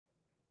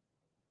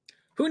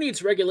Who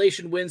needs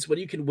regulation wins when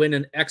you can win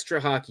an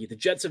extra hockey? The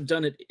Jets have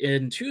done it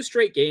in 2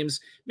 straight games,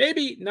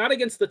 maybe not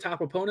against the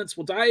top opponents.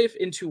 We'll dive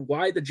into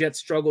why the Jets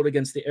struggled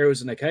against the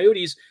Arizona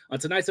Coyotes on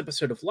tonight's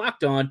episode of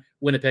Locked On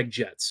Winnipeg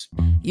Jets.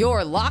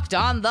 You're Locked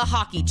On the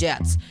Hockey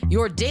Jets,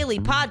 your daily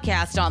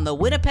podcast on the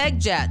Winnipeg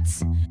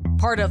Jets.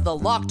 Part of the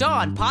Locked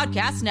On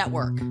Podcast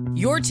Network,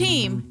 your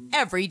team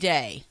every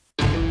day.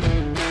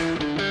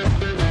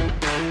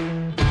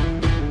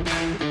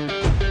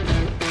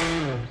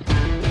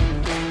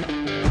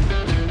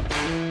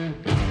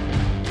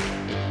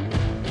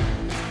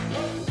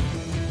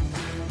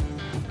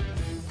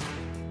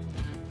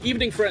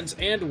 Evening, friends,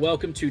 and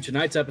welcome to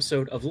tonight's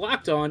episode of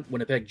Locked On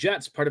Winnipeg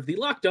Jets, part of the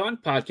Locked On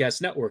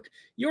Podcast Network,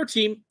 your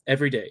team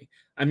every day.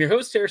 I'm your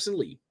host, Harrison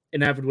Lee,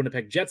 an avid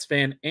Winnipeg Jets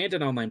fan and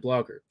an online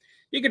blogger.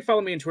 You can follow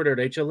me on Twitter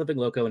at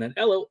HLLivingLoco and at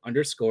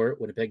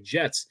LO_Winnipeg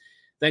Jets.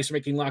 Thanks for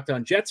making Locked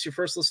On Jets your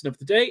first listen of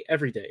the day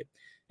every day.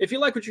 If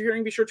you like what you're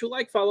hearing, be sure to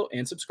like, follow,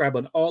 and subscribe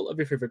on all of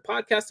your favorite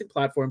podcasting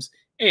platforms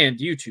and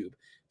YouTube.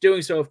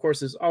 Doing so, of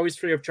course, is always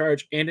free of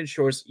charge and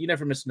ensures you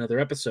never miss another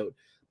episode.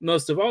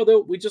 Most of all,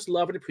 though, we just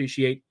love and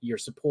appreciate your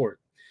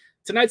support.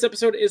 Tonight's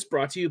episode is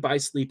brought to you by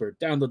Sleeper.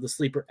 Download the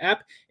Sleeper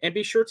app and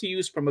be sure to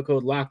use promo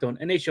code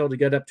LOCKEDONNHL to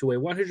get up to a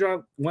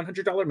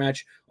 $100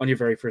 match on your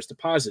very first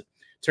deposit.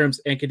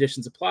 Terms and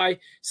conditions apply.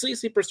 See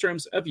Sleeper's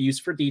terms of use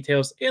for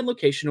details and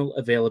locational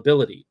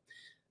availability.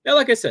 Now,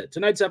 like I said,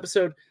 tonight's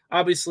episode,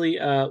 obviously,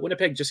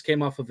 Winnipeg just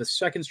came off of a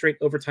second straight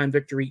overtime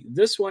victory,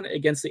 this one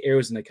against the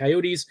Arizona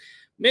Coyotes.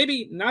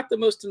 Maybe not the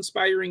most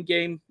inspiring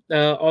game,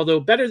 although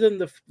better than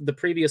the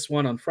previous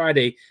one on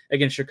Friday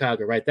against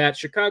Chicago, right? That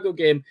Chicago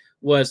game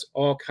was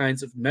all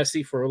kinds of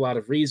messy for a lot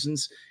of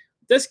reasons.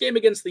 This game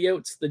against the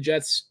Yotes, the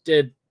Jets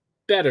did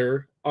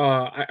better,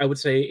 I would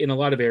say, in a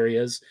lot of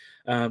areas.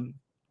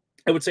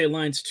 I would say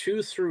lines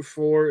 2 through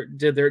 4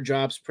 did their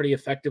jobs pretty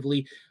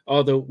effectively,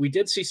 although we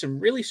did see some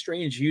really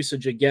strange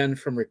usage again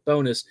from Rick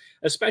Bowness,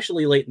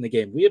 especially late in the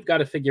game. We have got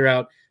to figure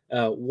out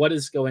what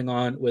is going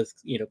on with,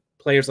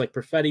 players like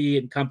Perfetti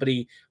and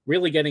company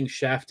really getting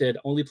shafted,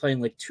 only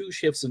playing like 2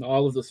 shifts in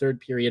all of the third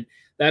period.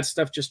 That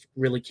stuff just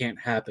really can't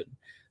happen.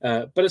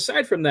 But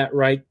aside from that,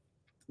 right,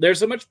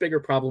 there's a much bigger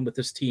problem with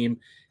this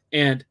team.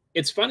 And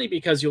it's funny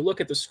because you'll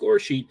look at the score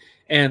sheet,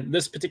 and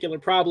this particular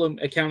problem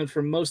accounted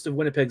for most of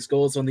Winnipeg's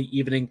goals on the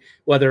evening,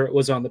 whether it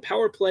was on the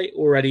power play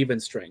or at even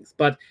strength.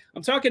 But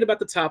I'm talking about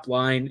the top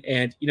line,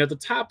 and the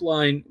top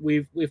line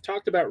we've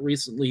talked about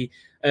recently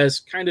as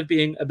kind of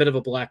being a bit of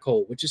a black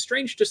hole, which is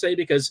strange to say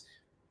because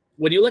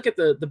when you look at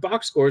the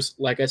box scores,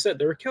 like I said,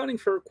 they're accounting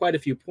for quite a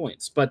few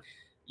points. But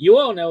you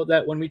all know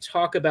that when we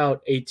talk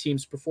about a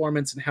team's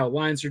performance and how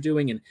lines are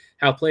doing and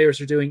how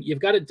players are doing, you've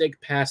got to dig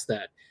past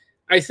that.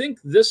 I think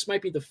this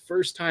might be the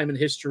first time in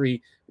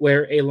history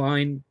where a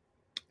line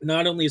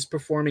not only is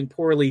performing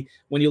poorly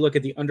when you look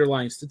at the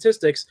underlying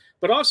statistics,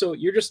 but also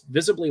you're just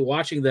visibly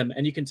watching them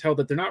and you can tell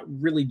that they're not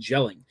really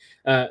gelling.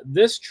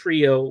 This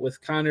trio with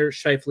Connor,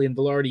 Scheifele, and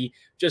Velarde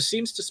just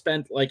seems to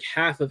spend like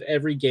half of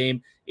every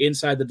game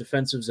inside the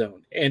defensive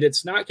zone, and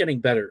it's not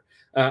getting better.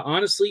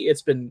 Honestly,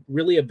 it's been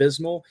really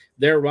abysmal.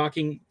 They're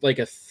rocking like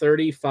a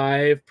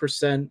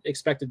 35%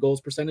 expected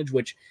goals percentage,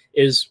 which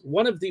is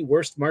one of the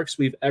worst marks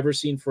we've ever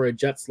seen for a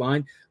Jets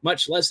line,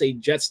 much less a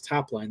Jets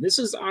top line. This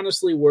is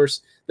honestly worse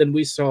than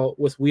we saw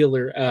with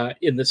Wheeler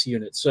in this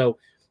unit. So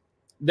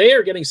they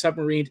are getting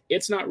submarined.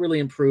 It's not really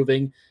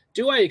improving.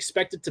 Do I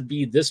expect it to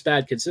be this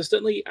bad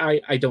consistently?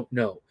 I don't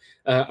know.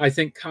 I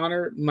think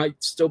Connor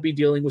might still be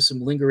dealing with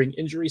some lingering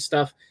injury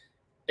stuff.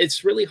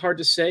 It's really hard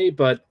to say,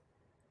 but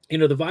the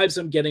vibes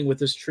I'm getting with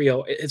this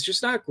trio, it's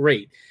just not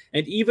great.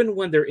 And even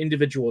when their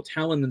individual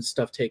talent and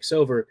stuff takes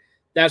over,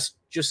 that's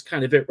just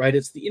kind of it, right?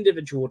 It's the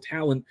individual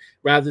talent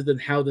rather than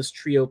how this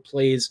trio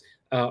plays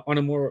on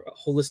a more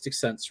holistic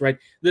sense, right?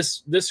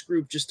 This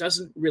group just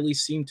doesn't really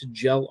seem to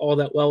gel all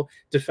that well.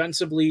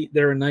 Defensively,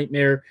 they're a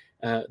nightmare.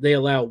 They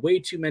allow way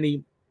too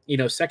many,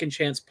 second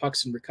chance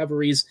pucks and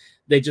recoveries.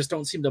 They just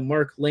don't seem to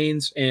mark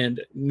lanes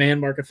and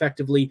man mark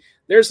effectively.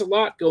 There's a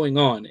lot going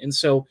on. And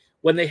so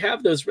when they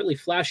have those really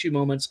flashy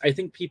moments, I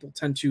think people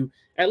tend to,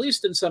 at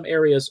least in some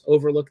areas,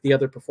 overlook the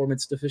other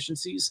performance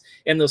deficiencies.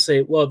 And they'll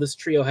say, well, this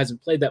trio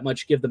hasn't played that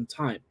much, give them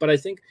time. But I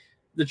think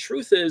the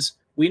truth is,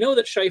 we know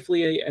that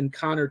Scheifele and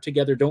Connor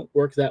together don't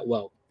work that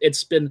well.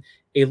 It's been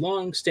a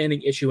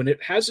long-standing issue, and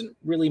it hasn't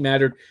really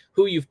mattered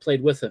who you've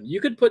played with them.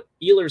 You could put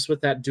Ehlers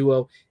with that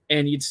duo,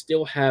 and you'd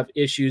still have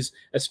issues,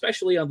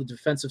 especially on the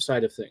defensive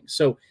side of things.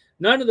 So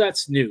none of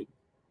that's new.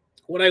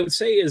 What I would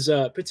say is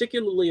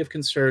particularly of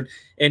concern,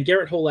 and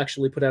Garrett Hole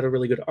actually put out a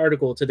really good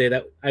article today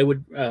that I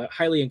would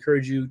highly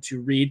encourage you to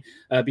read.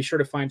 Be sure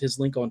to find his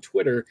link on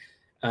Twitter.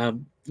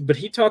 But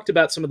he talked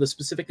about some of the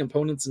specific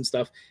components and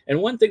stuff. And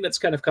one thing that's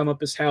kind of come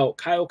up is how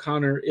Kyle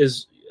Connor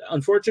is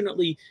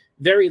unfortunately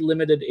very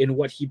limited in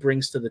what he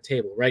brings to the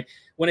table, right?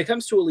 When it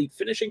comes to elite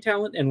finishing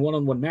talent and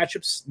one-on-one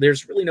matchups,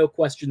 there's really no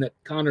question that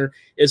Connor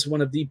is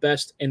one of the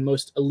best and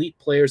most elite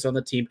players on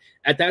the team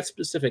at that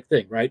specific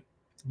thing, right?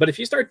 But if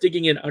you start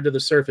digging in under the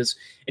surface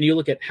and you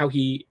look at how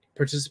he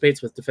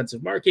participates with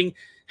defensive marking,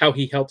 how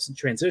he helps in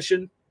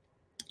transition,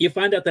 you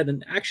find out that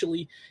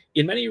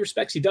in many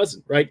respects, he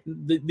doesn't, right?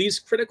 These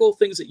critical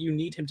things that you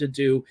need him to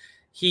do,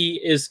 he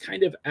is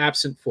kind of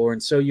absent for.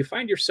 And so you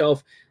find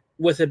yourself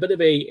with a bit of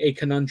a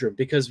conundrum,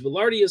 because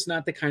Velarde is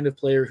not the kind of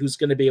player who's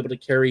going to be able to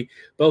carry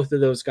both of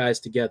those guys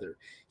together.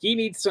 He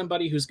needs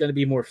somebody who's going to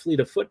be more fleet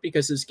of foot,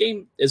 because his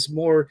game is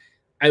more,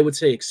 I would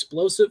say,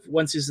 explosive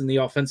once he's in the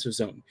offensive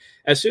zone.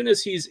 As soon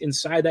as he's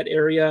inside that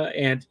area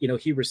and,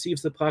 he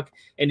receives the puck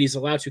and he's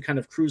allowed to kind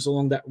of cruise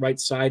along that right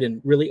side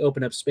and really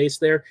open up space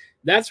there,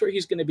 that's where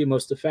he's going to be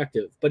most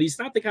effective. But he's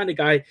not the kind of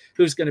guy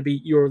who's going to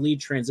be your lead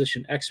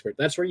transition expert.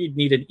 That's where you'd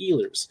need an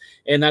Ehlers.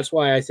 And that's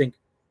why I think,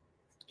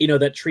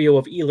 that trio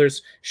of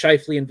Ehlers,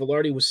 Scheifele, and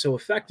Velarde was so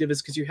effective,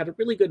 is because you had a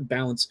really good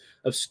balance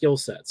of skill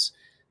sets.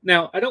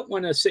 Now, I don't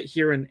want to sit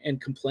here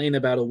and complain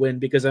about a win,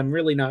 because I'm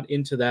really not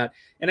into that.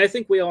 And I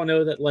think we all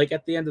know that,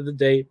 at the end of the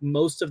day,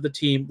 most of the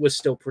team was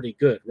still pretty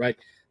good, right?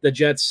 The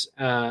Jets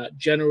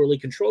generally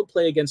controlled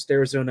play against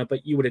Arizona,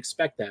 but you would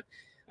expect that.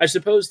 I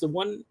suppose the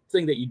one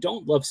thing that you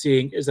don't love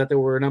seeing is that there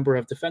were a number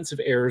of defensive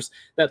errors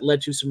that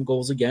led to some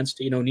goals against.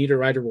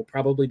 Niederreiter will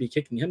probably be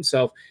kicking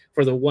himself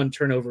for the one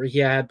turnover he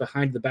had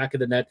behind the back of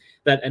the net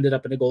that ended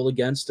up in a goal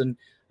against. And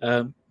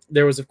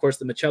there was, of course,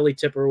 the Michelli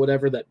tip or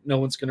whatever that no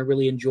one's going to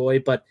really enjoy.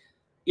 But,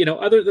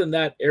 other than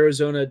that,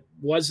 Arizona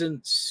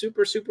wasn't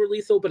super, super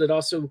lethal, but it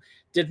also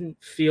didn't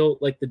feel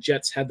like the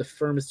Jets had the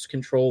firmest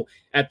control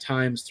at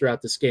times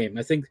throughout this game.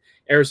 I think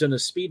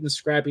Arizona's speed and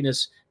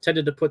scrappiness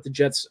tended to put the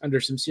Jets under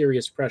some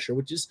serious pressure,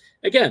 which is,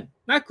 again,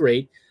 not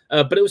great.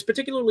 But it was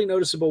particularly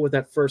noticeable with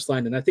that first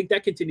line. And I think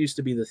that continues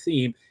to be the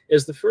theme,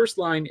 is the first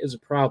line is a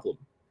problem.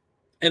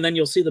 And then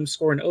you'll see them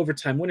score an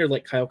overtime winner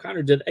like Kyle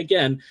Connor did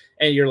again.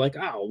 And you're like,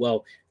 oh,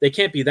 well, they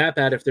can't be that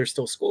bad if they're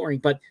still scoring.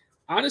 But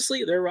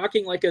honestly, they're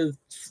rocking like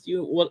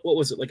what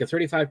was it, like a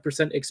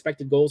 35%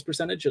 expected goals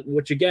percentage,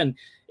 which, again,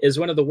 is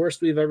one of the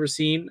worst we've ever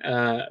seen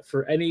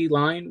for any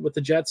line with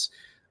the Jets.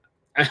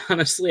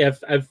 Honestly,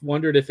 I've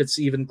wondered if it's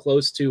even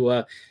close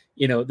to,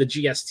 the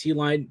GST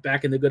line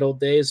back in the good old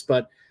days.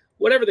 But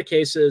whatever the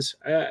case is,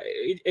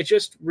 it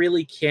just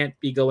really can't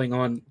be going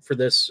on for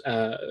this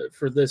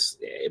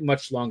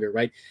much longer,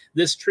 right?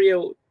 This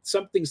trio,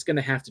 something's going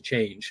to have to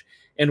change.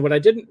 And what I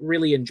didn't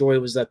really enjoy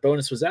was that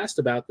Bowness was asked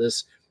about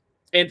this.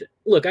 And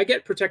look, I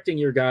get protecting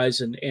your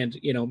guys and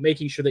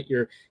making sure that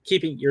you're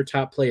keeping your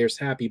top players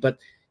happy, but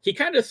he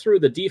kind of threw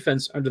the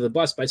defense under the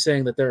bus by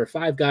saying that there are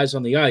 5 guys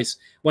on the ice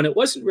when it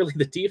wasn't really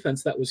the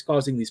defense that was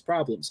causing these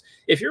problems.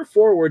 If your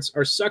forwards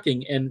are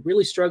sucking and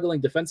really struggling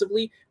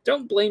defensively,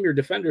 don't blame your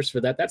defenders for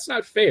that. That's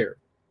not fair.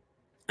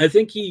 I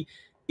think he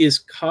is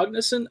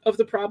cognizant of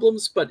the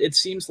problems, but it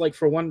seems like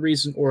for one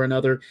reason or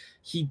another,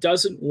 he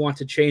doesn't want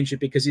to change it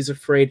because he's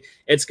afraid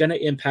it's going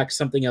to impact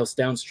something else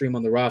downstream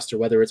on the roster,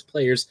 whether it's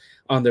players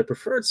on their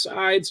preferred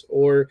sides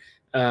or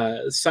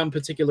some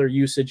particular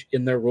usage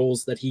in their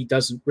roles that he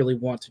doesn't really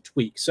want to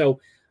tweak.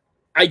 So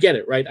I get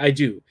it, right? I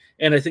do.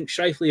 And I think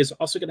Scheifele is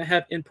also going to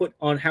have input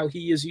on how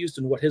he is used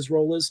and what his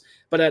role is.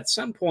 But at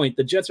some point,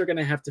 the Jets are going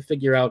to have to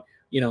figure out,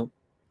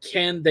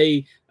 can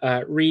they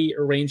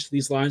rearrange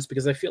these lines?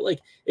 Because I feel like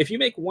if you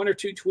make 1 or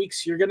 2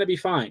 tweaks, you're going to be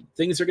fine.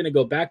 Things are going to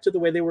go back to the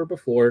way they were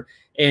before,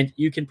 and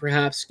you can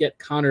perhaps get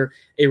Connor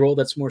a role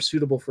that's more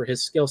suitable for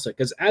his skill set.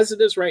 Because as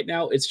it is right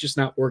now, it's just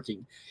not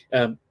working.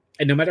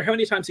 And no matter how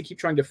many times you keep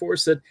trying to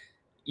force it,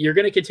 you're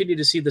going to continue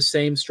to see the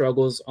same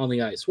struggles on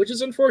the ice, which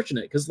is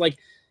unfortunate because,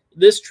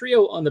 this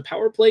trio on the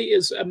power play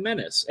is a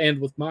menace. And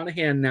with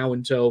Monahan now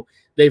in tow,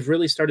 they've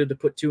really started to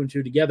put 2 and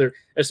 2 together,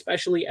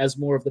 especially as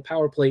more of the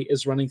power play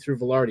is running through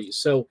Velarde.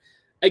 So,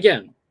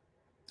 again,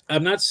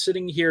 I'm not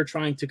sitting here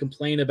trying to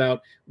complain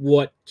about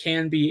what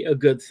can be a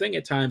good thing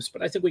at times,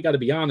 but I think we got to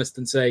be honest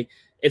and say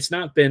it's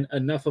not been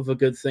enough of a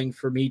good thing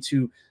for me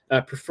to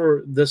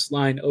prefer this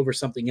line over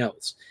something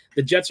else.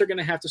 The Jets are going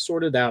to have to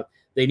sort it out.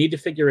 They need to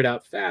figure it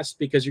out fast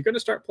because you're going to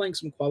start playing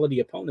some quality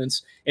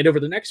opponents. And over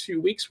the next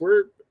few weeks,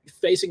 we're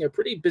facing a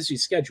pretty busy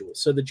schedule.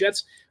 So the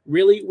Jets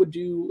really would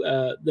do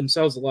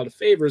themselves a lot of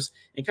favors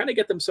and kind of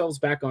get themselves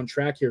back on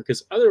track here,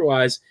 because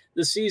otherwise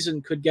the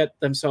season could get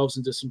themselves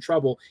into some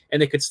trouble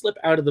and they could slip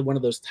out of one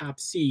of those top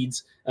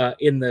seeds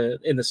in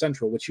the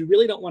Central, which you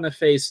really don't want to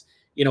face,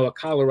 a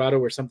Colorado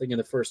or something in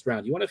the first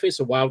round. You want to face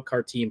a wild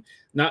card team,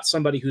 not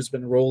somebody who's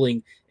been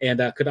rolling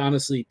and could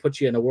honestly put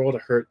you in a world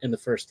of hurt in the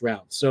first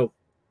round. So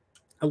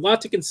a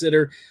lot to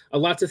consider, a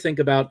lot to think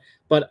about,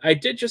 but I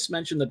did just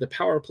mention that the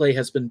power play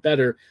has been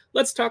better.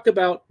 Let's talk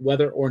about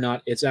whether or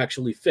not it's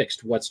actually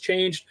fixed. What's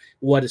changed?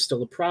 What is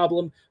still a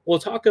problem? We'll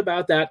talk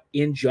about that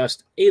in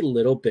just a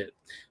little bit.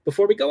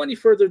 Before we go any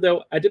further,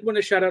 though, I did want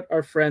to shout out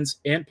our friends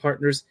and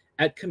partners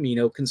at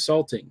Camino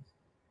Consulting.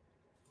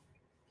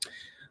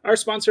 Our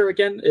sponsor,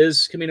 again,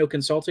 is Camino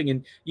Consulting,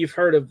 and you've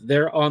heard of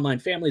their online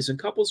families and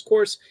couples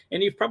course,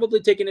 and you've probably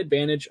taken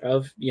advantage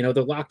of,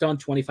 the Locked On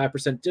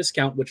 25%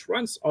 discount, which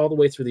runs all the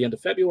way through the end of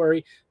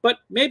February, but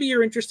maybe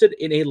you're interested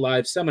in a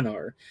live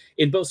seminar.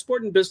 In both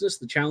sport and business,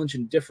 the challenge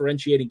in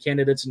differentiating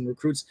candidates and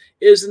recruits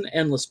is an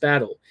endless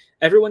battle.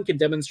 Everyone can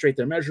demonstrate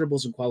their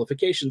measurables and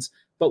qualifications,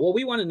 but what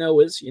we want to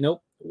know is,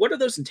 what are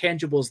those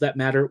intangibles that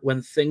matter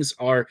when things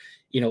are,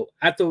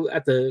 at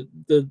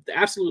the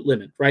absolute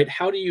limit, right?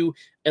 How do you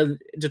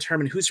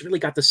determine who's really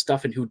got the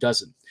stuff and who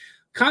doesn't?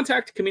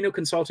 Contact Camino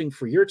Consulting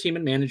for your team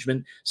and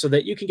management so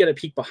that you can get a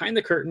peek behind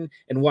the curtain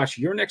and watch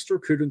your next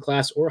recruiting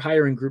class or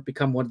hiring group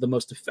become one of the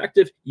most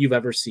effective you've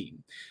ever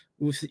seen.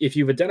 If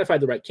you've identified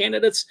the right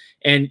candidates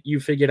and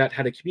you figured out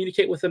how to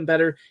communicate with them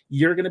better,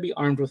 you're going to be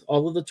armed with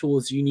all of the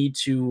tools you need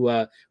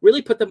to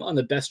really put them on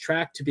the best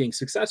track to being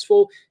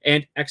successful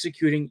and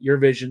executing your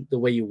vision the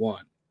way you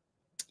want.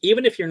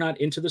 Even if you're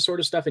not into the sort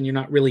of stuff and you're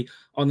not really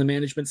on the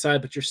management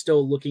side, but you're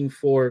still looking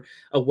for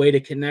a way to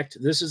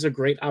connect, this is a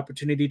great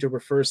opportunity to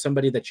refer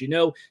somebody that you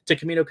know to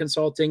Camino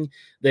Consulting.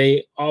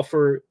 They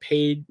offer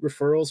paid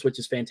referrals, which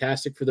is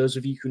fantastic for those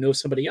of you who know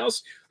somebody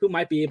else who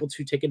might be able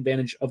to take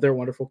advantage of their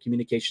wonderful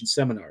communication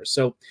seminars.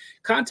 So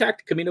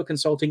contact Camino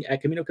Consulting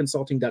at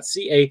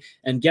caminoconsulting.ca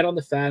and get on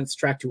the fast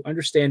track to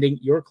understanding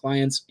your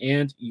clients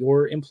and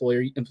your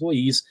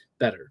employees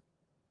better.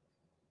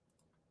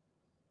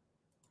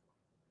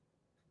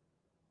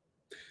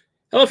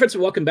 Hello, friends,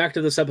 and welcome back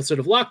to this episode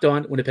of Locked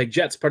On Winnipeg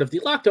Jets, part of the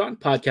Locked On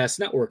Podcast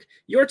Network,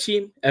 your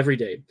team every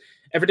day.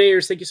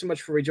 Everydayers, thank you so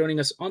much for rejoining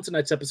us on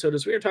tonight's episode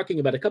as we are talking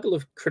about a couple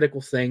of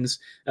critical things.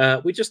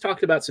 We just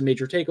talked about some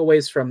major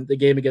takeaways from the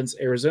game against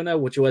Arizona,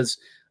 which was,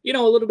 a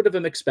little bit of a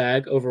mixed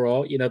bag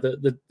overall.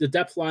 The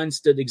depth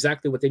lines did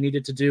exactly what they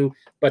needed to do,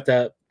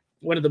 but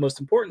one of the most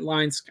important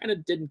lines kind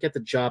of didn't get the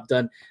job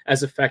done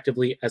as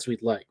effectively as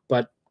we'd like.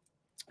 But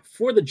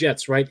for the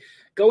Jets, right,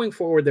 going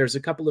forward, there's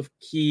a couple of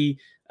key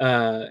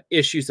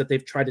issues that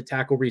they've tried to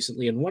tackle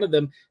recently, and one of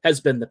them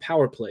has been the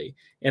power play.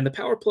 And the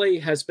power play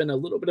has been a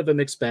little bit of a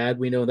mixed bag.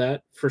 We know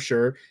that for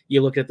sure.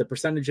 You look at the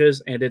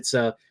percentages, and it's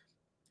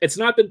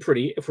not been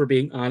pretty, if we're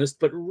being honest.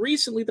 But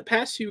recently, the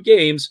past few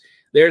games,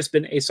 there's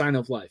been a sign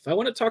of life. I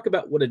want to talk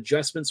about what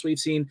adjustments we've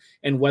seen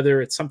and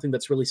whether it's something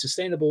that's really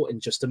sustainable in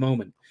just a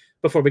moment.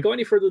 Before we go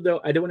any further, though,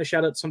 I do want to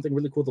shout out something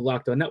really cool the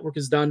Locked On Network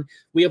has done.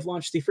 We have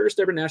launched the first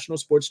ever national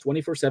sports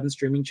 24/7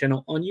 streaming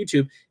channel on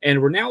YouTube,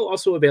 and we're now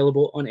also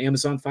available on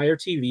Amazon Fire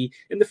TV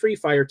in the free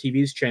Fire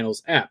TV's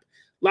channels app.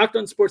 Locked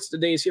On Sports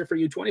Today is here for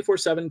you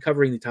 24/7,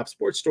 covering the top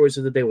sports stories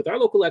of the day with our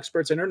local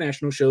experts and our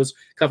national shows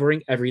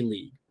covering every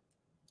league.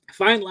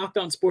 Find Locked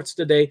On Sports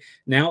Today,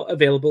 now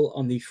available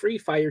on the free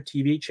Fire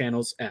TV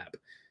channels app.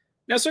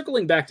 Now,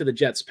 circling back to the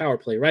Jets' power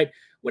play, right?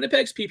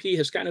 Winnipeg's PP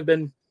has kind of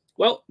been,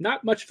 well,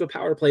 not much of a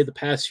power play the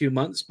past few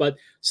months, but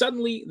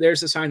suddenly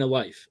there's a sign of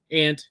life.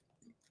 And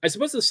I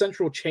suppose the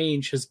central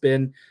change has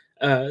been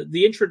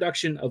the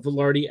introduction of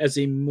Vilardi as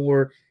a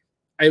more,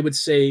 I would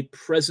say,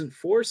 present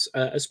force,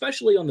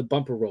 especially on the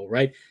bumper roll,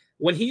 right?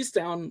 When he's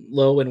down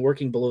low and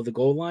working below the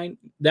goal line,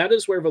 that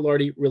is where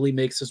Vilardi really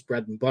makes his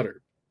bread and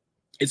butter.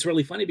 It's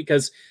really funny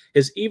because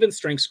his even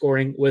strength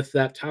scoring with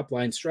that top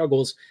line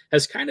struggles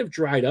has kind of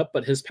dried up,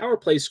 but his power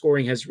play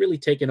scoring has really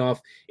taken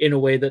off in a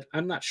way that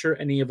I'm not sure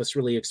any of us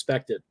really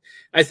expected.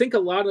 I think a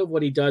lot of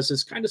what he does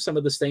is kind of some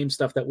of the same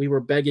stuff that we were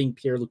begging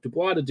Pierre-Luc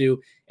Dubois to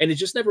do, and it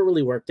just never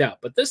really worked out.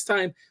 But this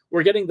time,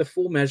 we're getting the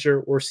full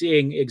measure. We're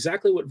seeing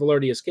exactly what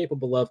Vilardi is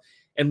capable of,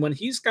 and when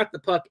he's got the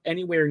puck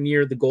anywhere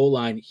near the goal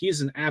line,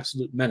 he's an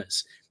absolute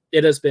menace.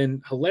 It has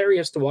been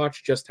hilarious to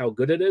watch just how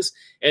good it is,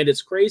 and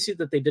it's crazy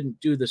that they didn't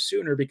do this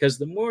sooner, because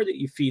the more that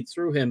you feed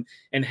through him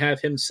and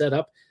have him set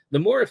up, the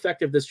more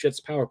effective this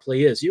Jets power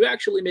play is. You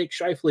actually make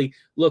Scheifele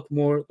look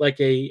more like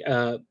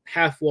a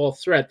half-wall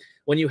threat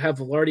when you have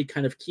Vilardi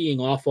kind of keying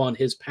off on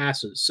his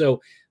passes.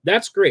 So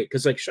that's great,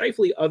 because like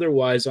Scheifele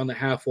otherwise on the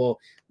half wall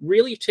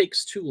really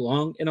takes too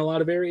long in a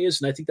lot of areas,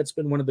 and I think that's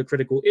been one of the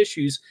critical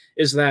issues,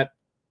 is that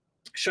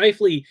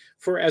Scheifele,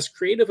 for as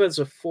creative as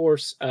a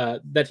force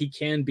that he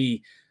can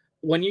be,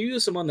 when you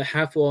use him on the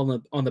half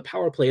wall on the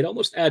power play, it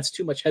almost adds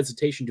too much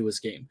hesitation to his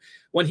game.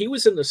 When he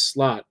was in the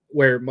slot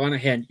where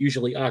Monahan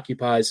usually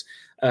occupies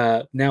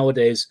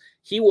nowadays,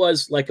 he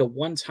was like a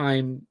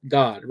one-time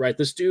god, right?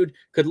 This dude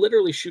could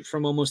literally shoot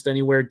from almost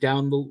anywhere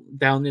down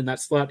in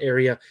that slot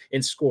area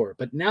and score.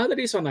 But now that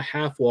he's on the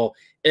half wall,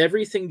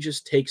 everything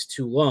just takes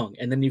too long.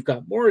 And then you've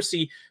got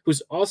Morrissey,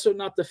 who's also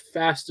not the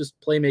fastest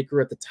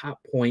playmaker at the top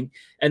point.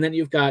 And then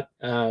you've got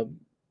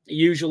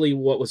usually,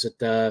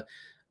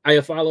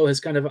 Iafallo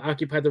has kind of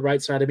occupied the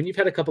right side. I mean, you've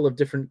had a couple of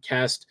different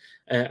cast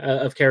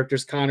of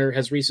characters. Connor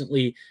has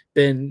recently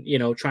been,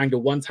 trying to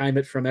one-time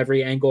it from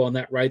every angle on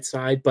that right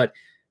side. But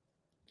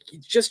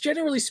just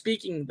generally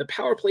speaking, the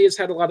power play has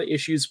had a lot of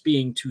issues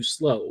being too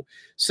slow.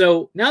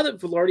 So now that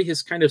Vilardi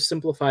has kind of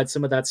simplified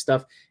some of that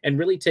stuff and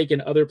really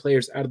taken other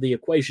players out of the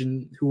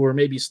equation who were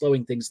maybe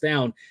slowing things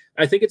down,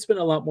 I think it's been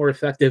a lot more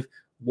effective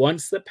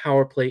once the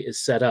power play is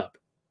set up.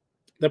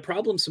 The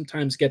problem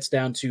sometimes gets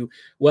down to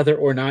whether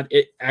or not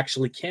it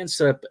actually can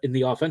set up in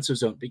the offensive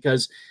zone,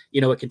 because,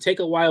 it can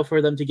take a while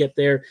for them to get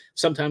there.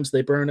 Sometimes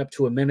they burn up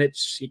to a minute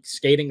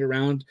skating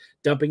around,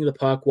 dumping the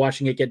puck,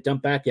 watching it get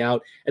dumped back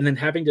out, and then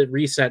having to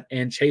reset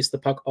and chase the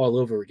puck all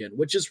over again,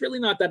 which is really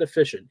not that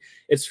efficient.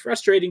 It's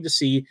frustrating to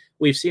see.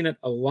 We've seen it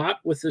a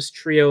lot with this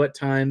trio at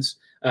times,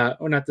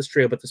 or not this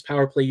trio, but this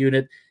power play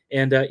unit.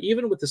 And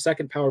even with the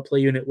second power play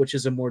unit, which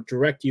is a more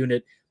direct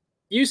unit,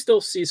 you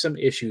still see some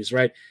issues,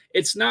 right?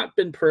 It's not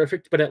been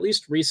perfect, but at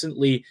least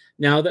recently,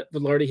 now that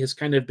Velarde has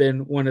kind of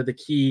been one of the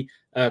key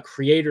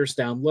creators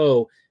down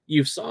low,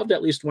 you've solved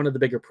at least one of the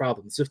bigger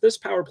problems. If this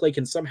power play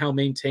can somehow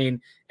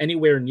maintain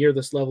anywhere near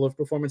this level of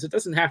performance, it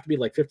doesn't have to be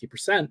like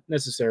 50%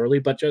 necessarily,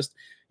 but just,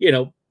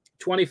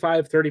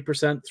 25,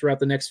 30% throughout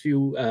the next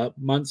few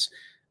months,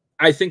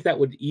 I think that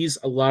would ease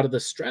a lot of the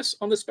stress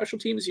on the special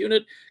teams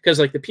unit, because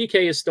like the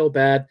PK is still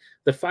bad.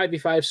 The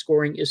 5v5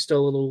 scoring is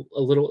still a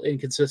little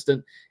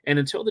inconsistent. And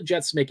until the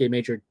Jets make a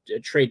major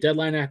trade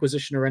deadline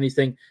acquisition or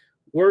anything,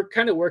 we're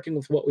kind of working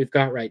with what we've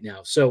got right now.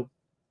 So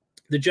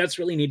the Jets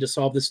really need to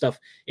solve this stuff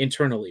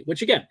internally,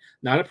 which again,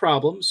 not a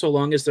problem so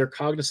long as they're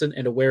cognizant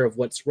and aware of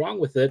what's wrong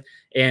with it.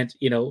 And,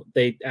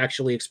 they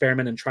actually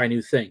experiment and try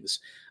new things.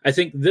 I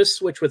think this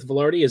switch with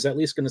Velarde is at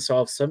least going to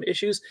solve some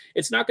issues.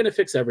 It's not going to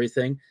fix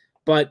everything,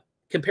 but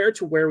compared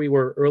to where we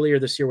were earlier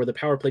this year, where the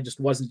power play just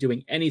wasn't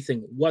doing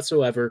anything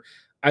whatsoever,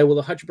 I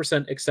will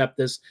 100% accept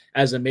this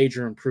as a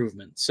major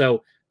improvement.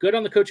 So good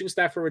on the coaching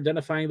staff for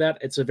identifying that.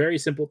 It's a very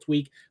simple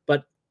tweak,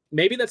 but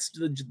maybe that's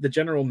the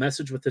general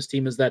message with this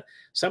team, is that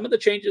some of the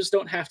changes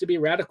don't have to be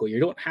radical. You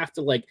don't have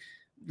to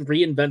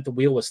reinvent the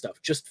wheel with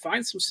stuff. Just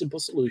find some simple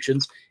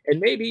solutions, and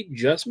maybe,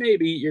 just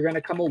maybe, you're going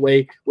to come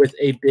away with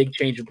a big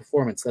change in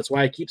performance. That's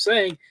why I keep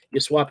saying you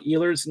swap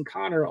Ehlers and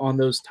Connor on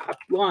those top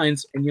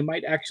lines, and you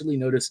might actually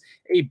notice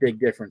a big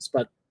difference.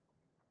 But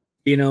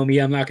you know me,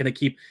 I'm not going to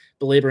keep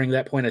belaboring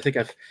that point. I think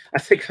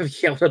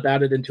I've yelled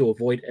about it into a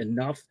void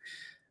enough.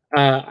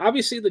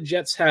 Obviously, the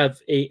Jets have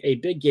a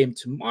big game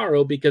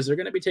tomorrow because they're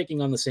going to be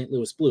taking on the St.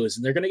 Louis Blues,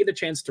 and they're going to get a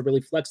chance to really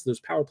flex those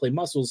power play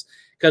muscles,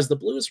 because the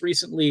Blues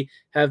recently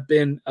have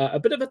been a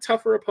bit of a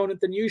tougher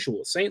opponent than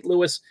usual. St.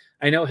 Louis,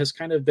 I know, has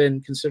kind of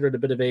been considered a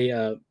bit of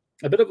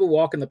a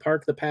walk in the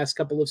park the past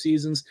couple of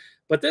seasons,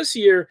 but this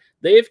year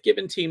they've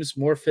given teams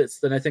more fits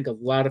than I think a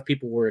lot of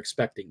people were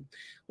expecting.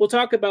 We'll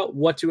talk about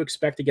what to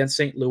expect against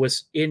St.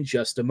 Louis in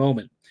just a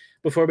moment.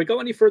 Before we go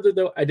any further,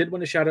 though, I did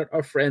want to shout out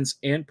our friends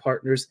and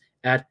partners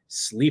at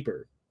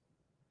Sleeper.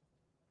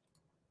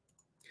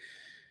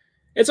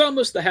 It's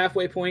almost the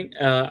halfway point.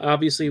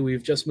 Obviously,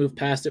 we've just moved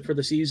past it for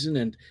the season,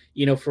 and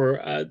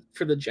for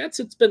the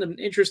Jets, it's been an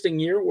interesting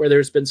year where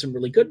there's been some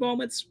really good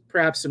moments,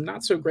 perhaps some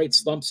not so great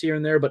slumps here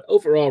and there, but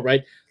overall,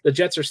 right, the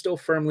Jets are still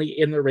firmly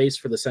in the race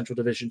for the Central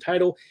Division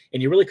title,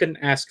 and you really couldn't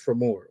ask for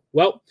more.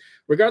 Well,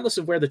 regardless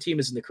of where the team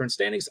is in the current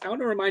standings, I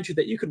want to remind you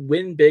that you could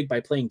win big by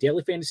playing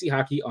daily fantasy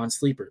hockey on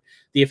Sleeper,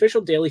 the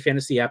official daily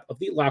fantasy app of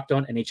the Locked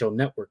On NHL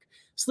Network.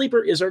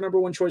 Sleeper is our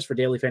 #1 choice for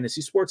daily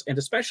fantasy sports, and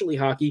especially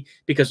hockey,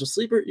 because with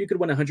Sleeper, you could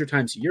win 100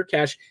 times your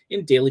cash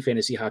in daily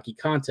fantasy hockey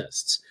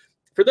contests.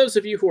 For those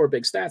of you who are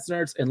big stats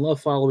nerds and love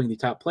following the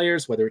top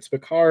players, whether it's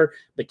Makar,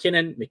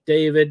 McKinnon,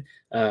 McDavid,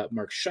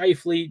 Mark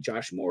Scheifele,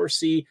 Josh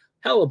Morrissey,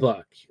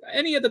 Hellebuck,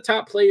 any of the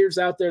top players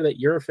out there that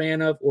you're a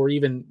fan of, or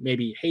even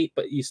maybe hate,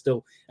 but you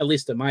still at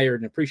least admire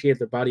and appreciate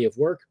their body of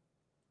work,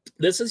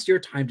 this is your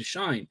time to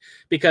shine,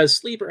 because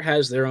Sleeper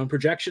has their own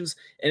projections,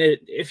 and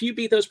if you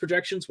beat those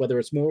projections, whether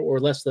it's more or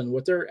less than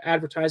what they're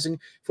advertising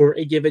for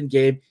a given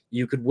game,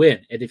 you could win.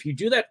 And if you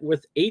do that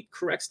with 8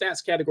 correct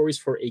stats categories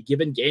for a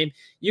given game,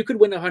 you could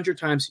win 100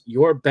 times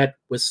your bet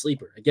with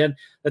Sleeper. Again,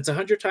 that's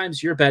 100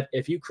 times your bet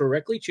if you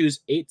correctly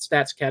choose 8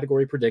 stats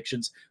category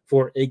predictions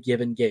for a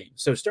given game.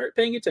 So start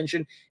paying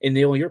attention and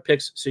nail your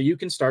picks so you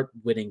can start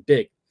winning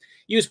big.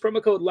 Use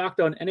promo code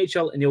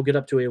LOCKEDONNHL and you'll get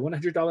up to a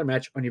 $100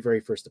 match on your very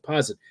first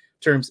deposit.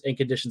 Terms and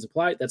conditions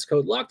apply. That's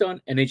code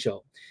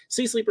LOCKEDONNHL.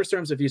 See Sleeper's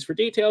terms of use for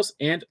details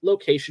and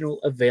locational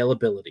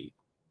availability.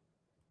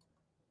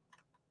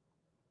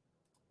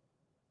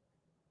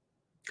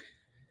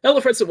 Hello,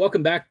 friends, and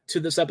welcome back to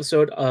this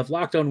episode of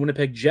Locked On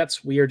Winnipeg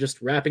Jets. We are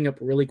just wrapping up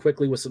really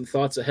quickly with some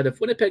thoughts ahead of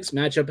Winnipeg's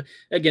matchup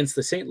against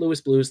the St. Louis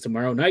Blues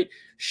tomorrow night.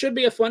 Should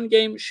be a fun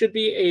game. Should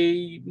be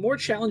a more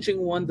challenging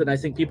one than I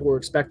think people were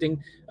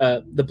expecting.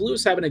 The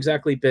Blues haven't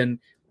exactly been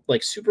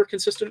super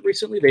consistent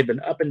recently. They've been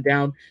up and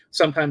down.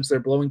 Sometimes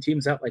they're blowing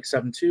teams out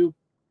 7-2.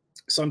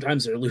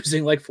 Sometimes they're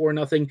losing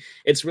 4-0.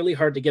 It's really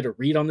hard to get a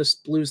read on this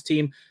Blues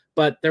team,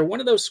 but they're one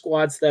of those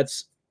squads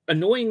that's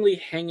annoyingly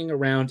hanging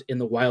around in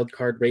the wild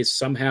card race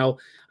somehow.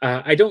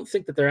 I don't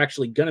think that they're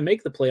actually going to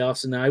make the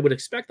playoffs, and I would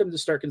expect them to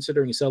start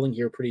considering selling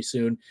here pretty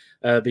soon,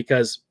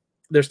 because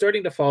they're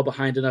starting to fall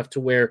behind enough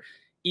to where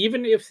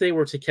even if they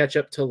were to catch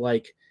up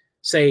to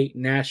say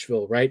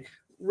Nashville, right?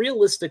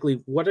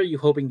 Realistically, what are you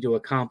hoping to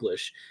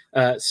accomplish?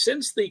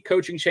 Since the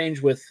coaching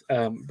change with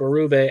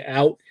Berube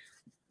out,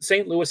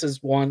 St. Louis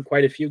has won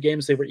quite a few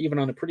games. They were even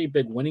on a pretty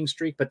big winning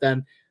streak, but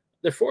then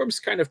their form's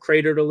kind of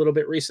cratered a little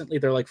bit recently.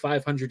 They're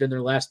 500 in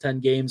their last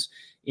 10 games.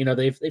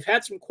 They've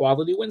had some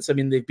quality wins. I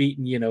mean, they've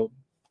beaten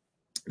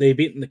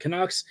the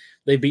Canucks,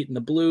 they've beaten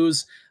the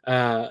Blues.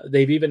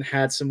 They've even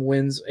had some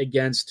wins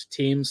against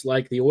teams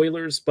like the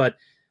Oilers, but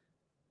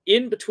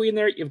in between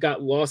there, you've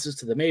got losses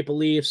to the Maple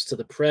Leafs, to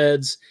the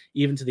Preds,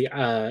 even to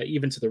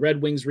the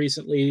Red Wings as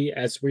recently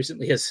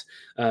as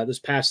this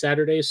past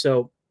Saturday.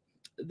 So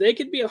they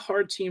could be a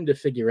hard team to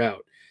figure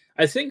out.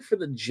 I think for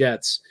the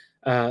Jets,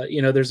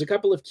 there's a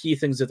couple of key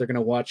things that they're going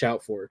to watch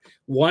out for.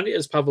 One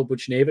is Pavel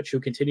Buchnevich, who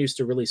continues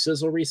to really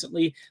sizzle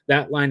recently.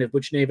 That line of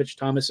Buchnevich,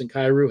 Thomas, and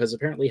Kyrou has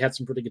apparently had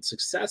some pretty good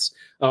success,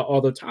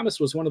 although Thomas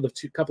was one of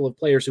the couple of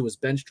players who was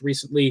benched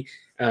recently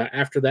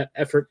after that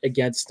effort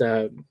against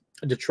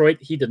Detroit.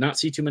 He did not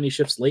see too many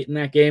shifts late in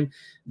that game.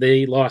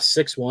 They lost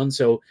 6-1,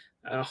 so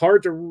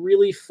hard to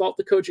really fault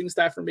the coaching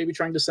staff for maybe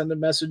trying to send a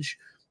message.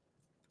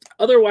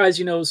 Otherwise,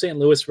 St.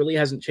 Louis really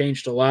hasn't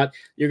changed a lot.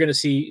 You're going to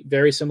see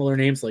very similar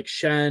names like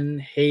Shen,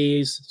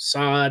 Hayes,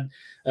 Saad,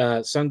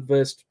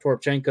 Sundqvist,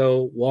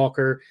 Toropchenko,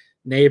 Walker,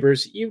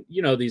 Neighbors. You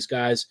know these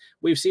guys.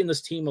 We've seen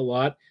this team a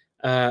lot.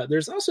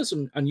 There's also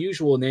some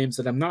unusual names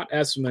that I'm not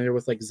as familiar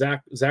with, like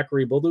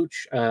Zachary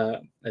Bolduch.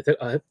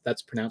 I hope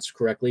that's pronounced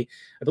correctly.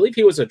 I believe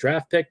he was a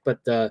draft pick,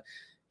 but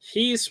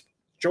he's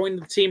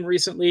joined the team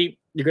recently.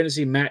 You're going to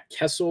see Matt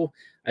Kessel.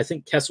 I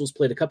think Kessel's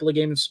played a couple of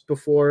games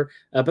before,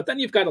 but then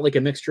you've got like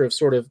a mixture of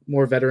sort of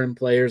more veteran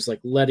players like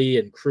Leddy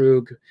and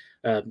Krug.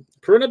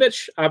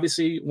 Perunovich,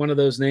 obviously one of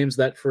those names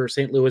that for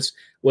St. Louis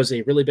was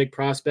a really big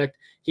prospect.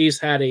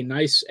 He's had a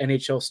nice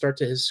NHL start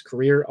to his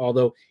career,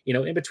 although,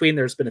 in between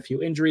there's been a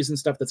few injuries and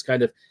stuff that's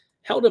kind of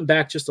held him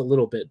back just a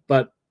little bit,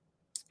 but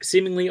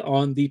seemingly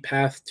on the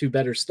path to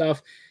better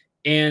stuff.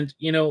 And,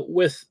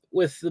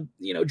 with the,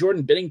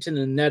 Jordan Binnington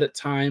in net at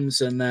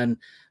times, and then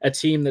a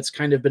team that's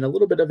kind of been a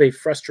little bit of a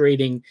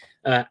frustrating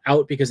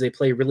out because they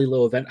play really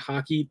low event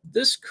hockey,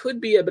 this could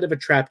be a bit of a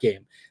trap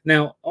game.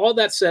 Now, all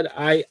that said,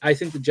 I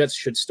think the Jets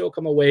should still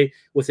come away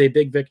with a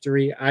big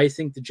victory. I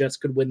think the Jets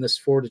could win this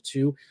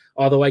 4-2,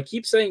 although I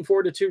keep saying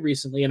 4-2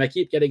 recently, and I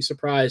keep getting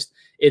surprised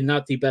in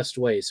not the best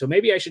way. So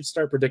maybe I should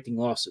start predicting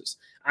losses.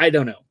 I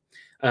don't know.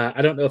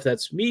 I don't know if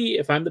that's me,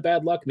 if I'm the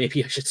bad luck.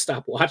 Maybe I should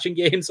stop watching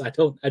games. I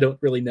don't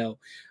really know.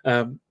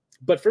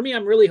 But for me,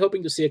 I'm really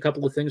hoping to see a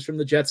couple of things from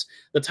the Jets.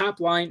 The top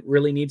line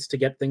really needs to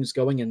get things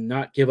going and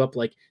not give up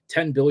like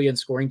 10 billion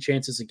scoring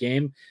chances a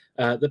game.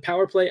 The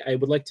power play, I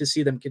would like to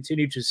see them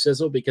continue to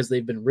sizzle because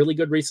they've been really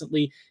good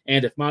recently.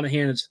 And if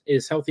Monahan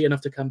is healthy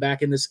enough to come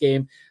back in this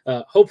game,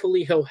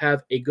 hopefully he'll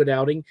have a good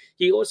outing.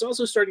 He was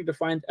also starting to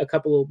find a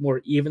couple of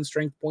more even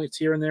strength points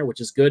here and there,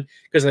 which is good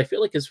because I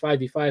feel like his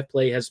 5v5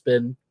 play has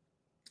been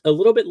a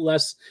little bit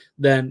less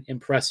than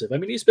impressive. I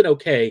mean, he's been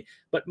okay,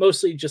 but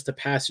mostly just a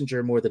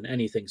passenger more than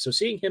anything. So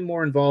seeing him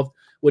more involved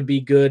would be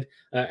good.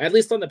 At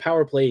least on the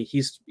power play,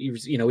 he's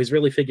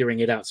really figuring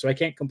it out. So I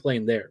can't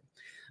complain there.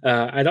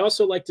 I'd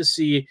also like to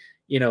see,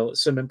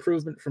 some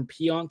improvement from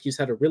Pionk. He's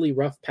had a really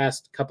rough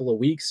past couple of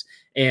weeks.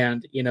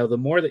 And, the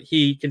more that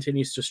he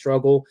continues to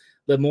struggle,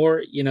 the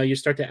more, you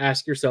start to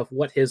ask yourself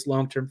what his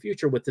long-term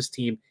future with this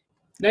team.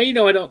 Now,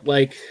 I don't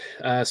like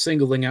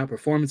singling out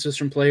performances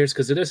from players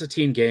because it is a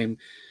team game.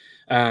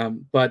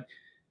 But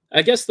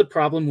I guess the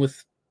problem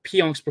with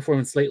Pionk's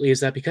performance lately is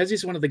that because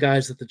he's one of the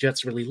guys that the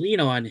Jets really lean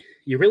on,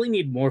 you really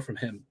need more from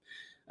him.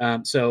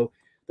 So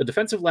the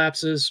defensive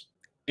lapses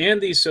and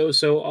the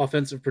so-so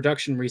offensive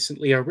production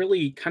recently are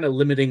really kind of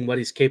limiting what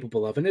he's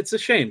capable of. And it's a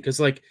shame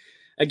because,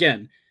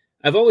 again,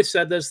 I've always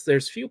said this,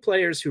 there's few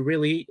players who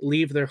really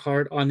leave their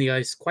heart on the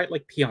ice quite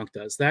like Pionk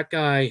does. That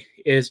guy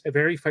is a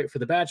very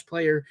fight-for-the-badge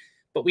player,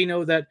 but we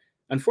know that,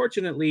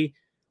 unfortunately,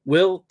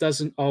 will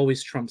doesn't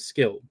always trump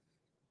skill.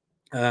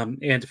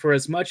 And for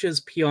as much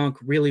as Pionk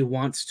really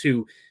wants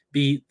to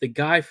be the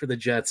guy for the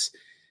Jets,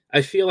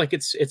 I feel like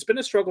it's been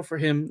a struggle for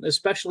him,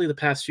 especially the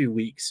past few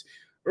weeks.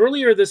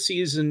 Earlier this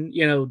season,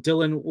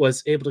 Dylan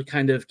was able to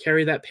kind of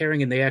carry that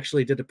pairing, and they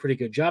actually did a pretty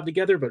good job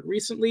together. But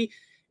recently,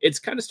 it's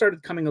kind of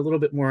started coming a little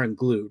bit more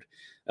unglued.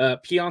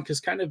 Pionk has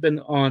kind of been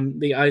on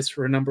the ice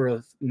for a number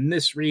of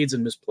misreads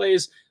and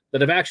misplays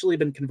that have actually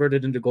been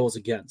converted into goals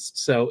against.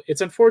 So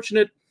it's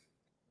unfortunate.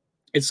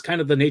 It's kind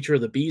of the nature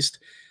of the beast.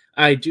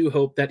 I do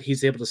hope that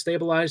he's able to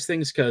stabilize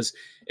things because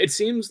it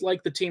seems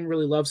like the team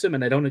really loves him,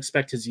 and I don't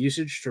expect his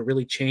usage to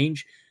really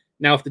change.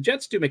 Now, if the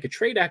Jets do make a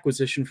trade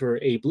acquisition for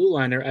a blue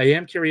liner, I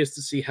am curious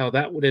to see how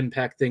that would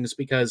impact things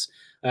because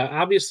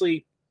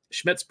obviously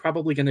Schmidt's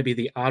probably going to be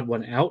the odd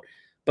one out,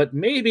 but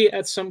maybe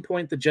at some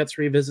point the Jets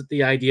revisit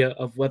the idea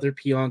of whether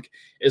Pionk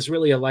is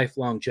really a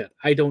lifelong Jet.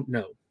 I don't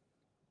know.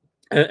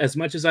 As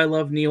much as I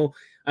love Neil,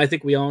 I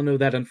think we all know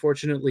that,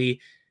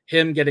 unfortunately,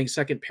 him getting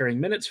second pairing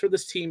minutes for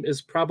this team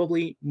is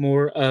probably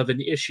more of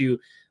an issue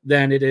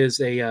than it is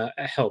a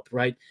help,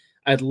 right?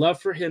 I'd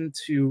love for him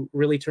to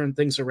really turn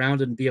things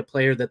around and be a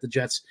player that the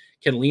Jets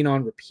can lean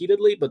on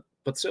repeatedly,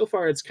 but so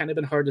far it's kind of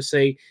been hard to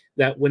say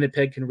that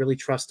Winnipeg can really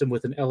trust him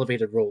with an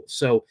elevated role.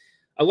 So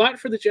a lot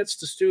for the Jets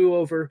to stew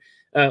over.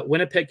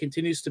 Winnipeg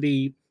continues to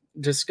be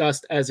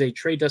discussed as a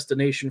trade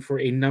destination for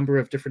a number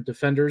of different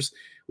defenders.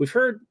 We've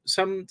heard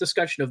some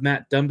discussion of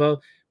Matt Dumba,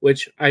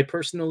 which I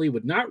personally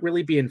would not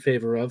really be in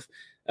favor of.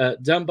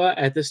 Dumba,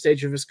 at this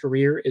stage of his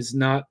career, is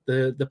not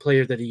the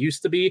player that he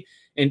used to be.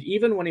 And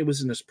even when he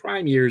was in his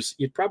prime years,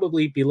 you'd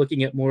probably be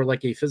looking at more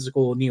like a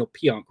physical Neil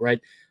Pionk, right?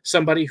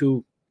 Somebody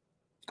who,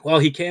 while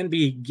he can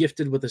be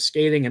gifted with the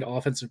skating and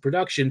offensive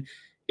production,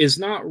 is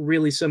not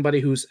really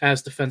somebody who's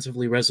as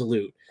defensively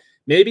resolute.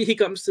 Maybe he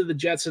comes to the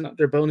Jets and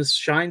their bonus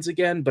shines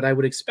again, but I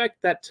would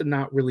expect that to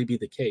not really be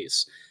the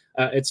case.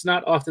 It's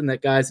not often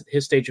that guys at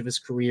his stage of his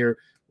career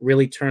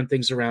really turn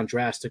things around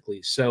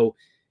drastically. So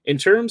in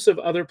terms of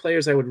other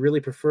players, I would really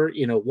prefer,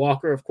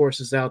 Walker, of course,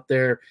 is out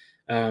there.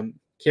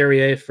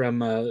 Carrier from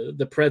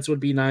the Preds would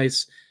be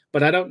nice,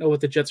 but I don't know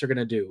what the Jets are going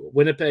to do.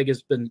 Winnipeg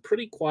has been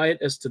pretty quiet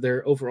as to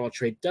their overall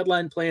trade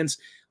deadline plans.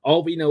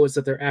 All we know is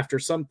that they're after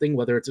something,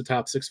 whether it's a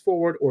top 6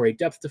 forward or a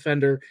depth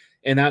defender,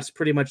 and that's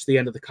pretty much the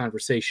end of the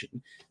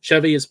conversation.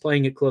 Chevy is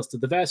playing it close to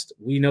the vest.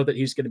 We know that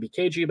he's going to be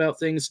cagey about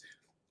things.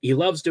 He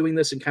loves doing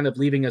this and kind of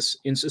leaving us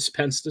in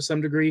suspense to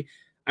some degree.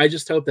 I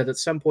just hope that at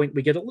some point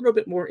we get a little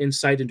bit more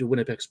insight into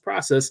Winnipeg's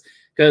process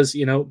because,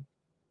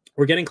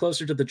 we're getting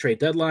closer to the trade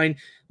deadline.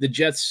 The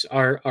Jets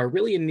are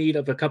really in need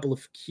of a couple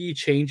of key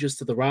changes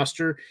to the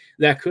roster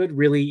that could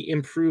really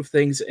improve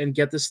things and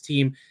get this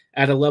team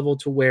at a level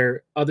to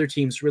where other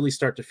teams really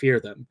start to fear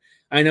them.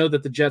 I know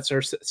that the Jets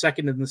are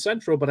second in the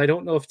Central, but I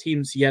don't know if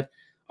teams yet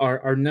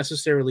are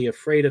necessarily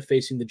afraid of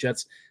facing the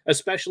Jets,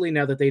 especially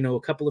now that they know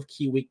a couple of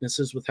key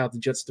weaknesses with how the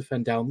Jets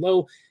defend down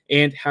low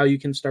and how you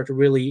can start to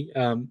really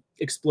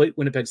exploit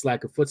Winnipeg's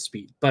lack of foot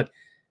speed. But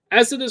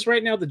as it is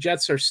right now, the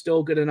Jets are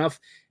still good enough,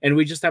 and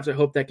we just have to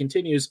hope that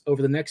continues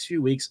over the next few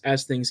weeks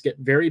as things get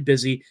very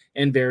busy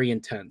and very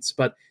intense.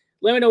 But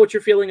let me know what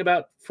you're feeling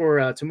about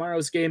for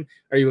tomorrow's game.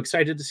 Are you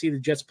excited to see the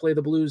Jets play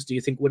the Blues? Do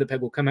you think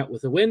Winnipeg will come out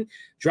with a win?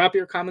 Drop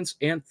your comments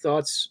and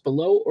thoughts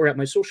below or at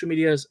my social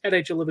medias at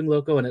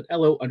HLivingLoco and at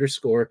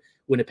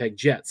LO_Winnipeg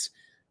Jets.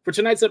 For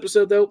tonight's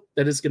episode, though,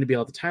 that is going to be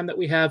all the time that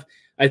we have.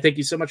 I thank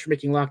you so much for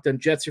making Locked On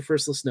Jets your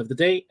first listen of the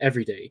day,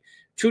 every day.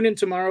 Tune in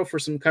tomorrow for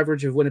some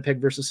coverage of Winnipeg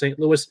versus St.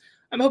 Louis.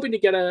 I'm hoping to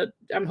get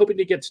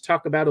to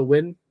talk about a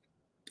win.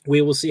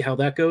 We will see how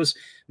that goes.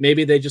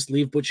 Maybe they just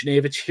leave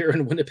Buchnevich here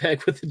in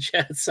Winnipeg with the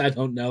Jets. I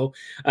don't know.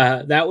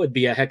 That would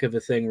be a heck of a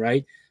thing,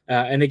 right?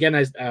 And again,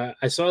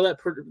 I saw that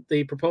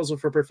the proposal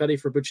for Perfetti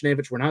for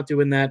Buchnevich. We're not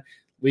doing that.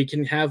 We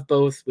can have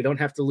both. We don't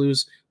have to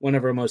lose one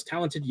of our most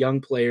talented young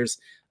players,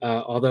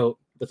 although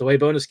with the way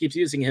Bonus keeps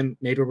using him,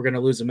 maybe we're going to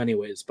lose him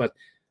anyways. But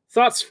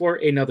thoughts for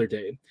another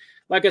day.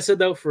 Like I said,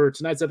 though, for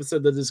tonight's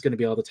episode, that is going to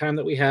be all the time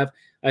that we have.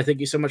 I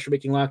thank you so much for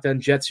making Locked On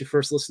Jets your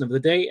first listen of the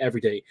day,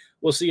 every day.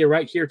 We'll see you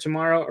right here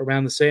tomorrow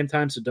around the same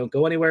time, so don't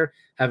go anywhere.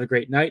 Have a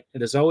great night,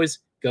 and as always,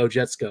 go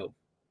Jets, go.